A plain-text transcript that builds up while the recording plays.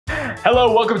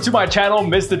Hello, welcome to my channel,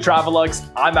 Mr. Travelux.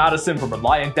 I'm Addison from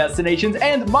Reliant Destinations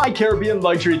and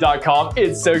MyCaribbeanLuxury.com.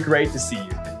 It's so great to see you.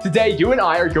 Today, you and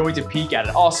I are going to peek at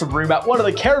an awesome room at one of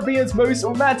the Caribbean's most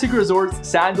romantic resorts,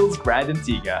 Sandals Grande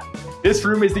Antigua. This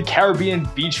room is the Caribbean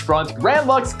Beachfront Grande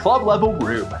Luxe Club Level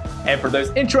room. And for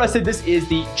those interested, this is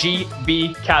the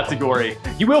GB category.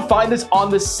 You will find this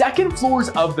on the second floors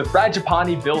of the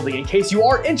Frangipani building in case you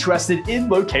are interested in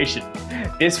location.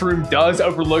 This room does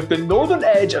overlook the northern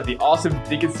edge of the awesome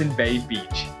Dickinson Bay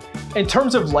Beach. In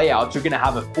terms of layouts, you're going to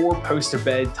have a 4-poster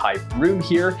bed type room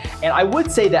here, and I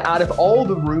would say that out of all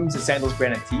the rooms at Sandals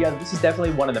Grande Antigua, this is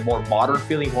definitely one of the more modern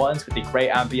feeling ones with the gray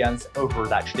ambience over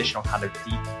that traditional kind of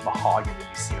deep mahogany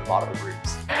you see in a lot of the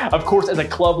rooms. Of course, as a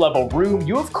club level room,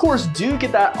 you of course do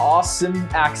get that awesome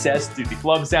access to the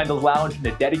Club Sandals Lounge and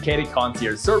the dedicated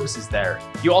concierge services there.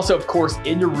 You also, of course,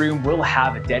 in your room will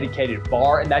have a dedicated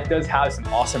bar, and that does have some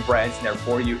awesome brands in there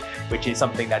for you, which is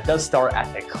something that does start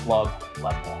at the club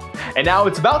level. And now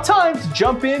it's about time to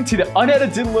jump into the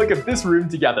unedited look of this room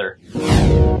together.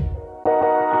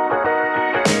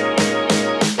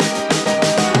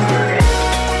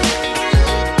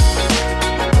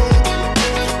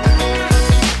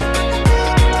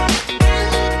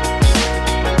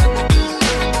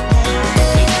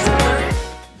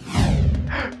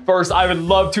 First, I would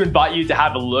love to invite you to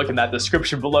have a look in that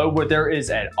description below where there is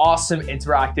an awesome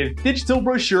interactive digital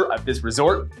brochure of this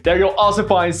resort. There you'll also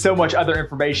find so much other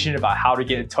information about how to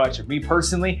get in touch with me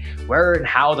personally, where and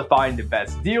how to find the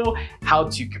best deal, how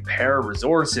to compare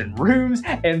resorts and rooms,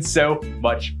 and so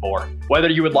much more. Whether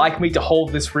you would like me to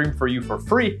hold this room for you for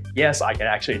free, yes, I can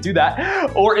actually do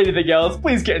that, or anything else,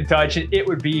 please get in touch and it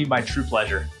would be my true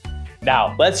pleasure.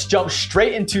 Now, let's jump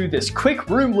straight into this quick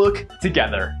room look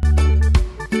together.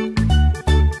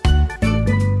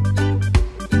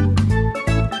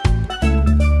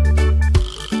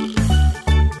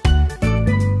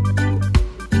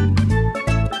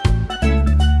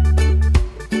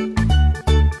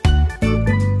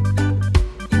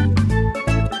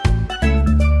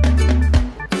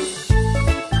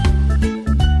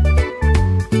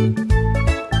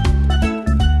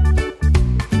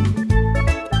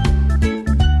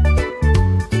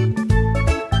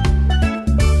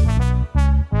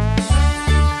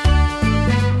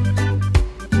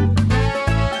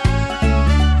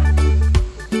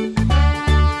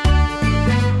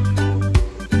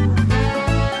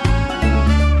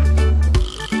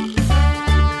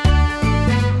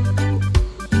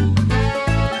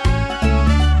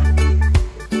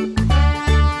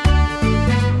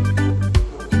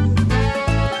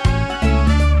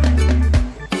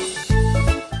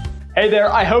 Hey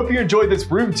there, I hope you enjoyed this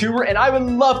room tour, and I would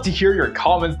love to hear your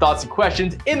comments, thoughts, and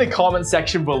questions in the comment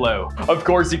section below. Of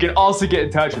course, you can also get in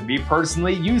touch with me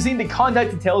personally using the contact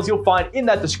details you'll find in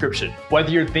that description. Whether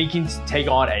you're thinking to take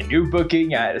on a new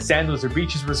booking at a Sandals or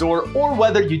Beaches resort, or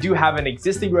whether you do have an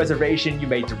existing reservation you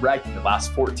made direct in the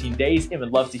last 14 days and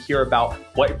would love to hear about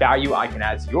what value I can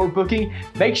add to your booking,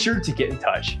 make sure to get in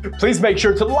touch. Please make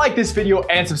sure to like this video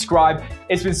and subscribe.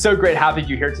 It's been so great having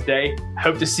you here today. I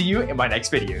hope to see you in my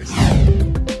next videos.